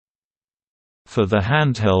For the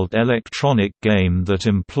handheld electronic game that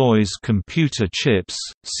employs computer chips,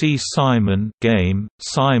 see Simon game.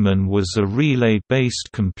 Simon was a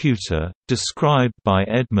relay-based computer, described by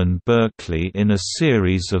Edmund Berkeley in a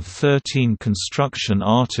series of 13 construction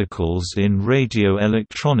articles in Radio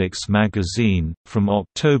Electronics magazine, from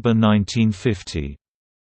October 1950.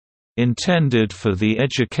 Intended for the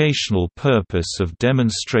educational purpose of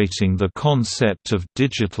demonstrating the concept of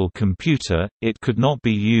digital computer, it could not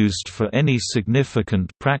be used for any significant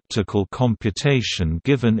practical computation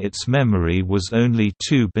given its memory was only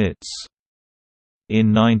 2 bits.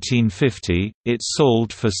 In 1950, it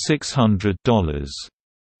sold for $600.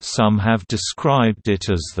 Some have described it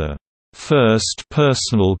as the first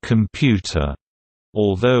personal computer,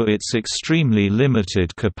 although its extremely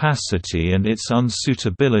limited capacity and its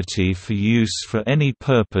unsuitability for use for any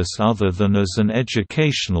purpose other than as an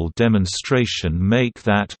educational demonstration make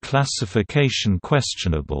that classification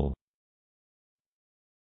questionable.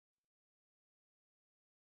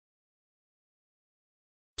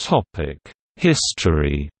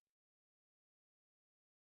 History.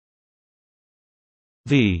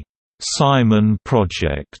 The Simon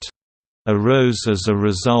Project arose as a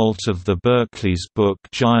result of the Berkeley's book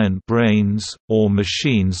Giant Brains, or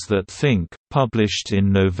Machines That Think, published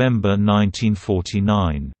in November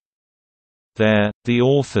 1949. There, the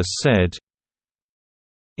author said,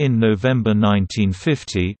 in November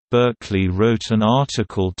 1950, Berkeley wrote an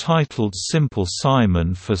article titled Simple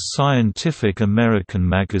Simon for Scientific American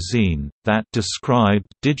magazine, that described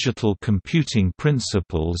digital computing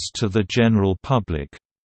principles to the general public.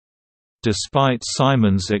 Despite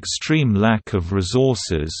Simon's extreme lack of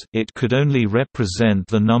resources, it could only represent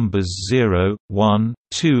the numbers 0, 1,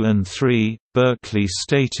 2 and 3. Berkeley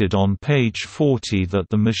stated on page 40 that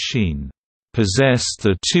the machine possessed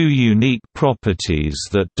the 2 unique properties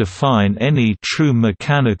that define any true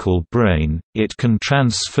mechanical brain: it can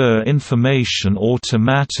transfer information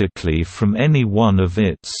automatically from any one of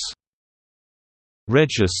its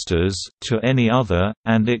registers to any other,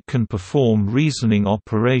 and it can perform reasoning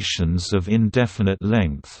operations of indefinite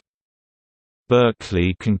length.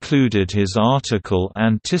 Berkeley concluded his article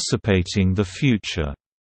anticipating the future.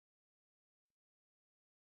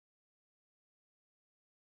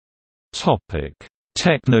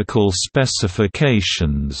 Technical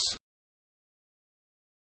specifications.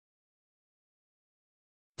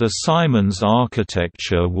 The Simon's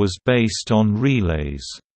architecture was based on relays.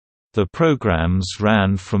 The programs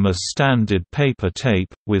ran from a standard paper tape,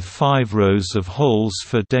 with 5 rows of holes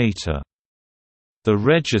for data. The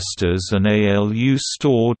registers and ALU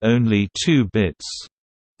stored only 2 bits.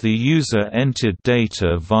 The user entered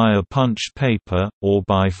data via punched paper, or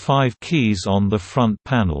by 5 keys on the front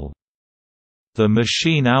panel. The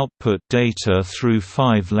machine output data through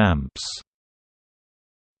 5 lamps.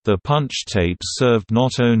 The punch tape served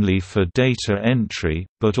not only for data entry,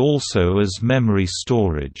 but also as memory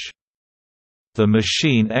storage. The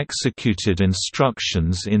machine executed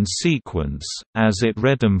instructions in sequence, as it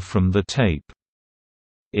read them from the tape.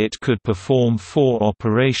 It could perform 4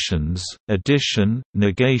 operations: addition,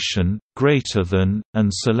 negation, greater than,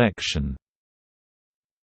 and selection.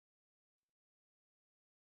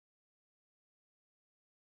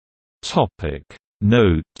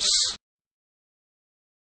 Notes.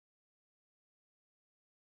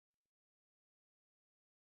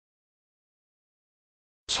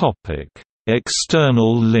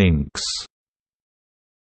 External links.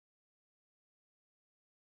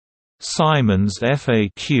 Simon's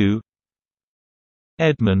FAQ,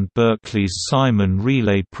 Edmund Berkeley's Simon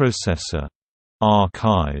Relay Processor.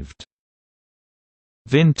 Archived.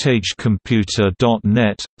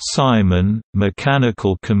 VintageComputer.net, Simon,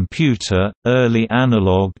 Mechanical Computer, Early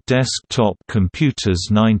Analog Desktop Computers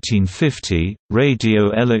 1950, Radio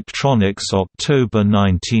Electronics October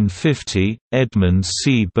 1950, Edmund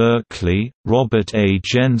C. Berkeley, Robert A.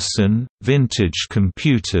 Jensen, Vintage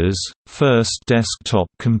Computers, First Desktop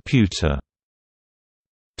Computer.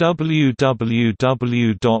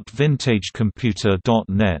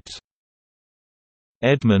 www.vintagecomputer.net.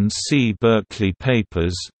 Edmund C. Berkeley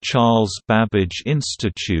Papers, Charles Babbage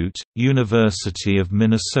Institute, University of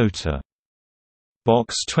Minnesota.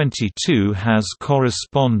 Box 22 has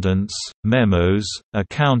correspondence, memos,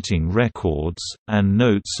 accounting records, and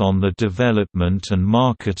notes on the development and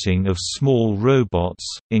marketing of small robots,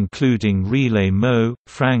 including Relay Mo,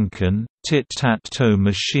 Franken, Tit-Tat-Toe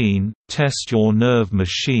Machine, Test Your Nerve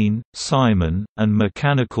Machine, Simon, and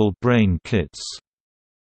mechanical brain kits.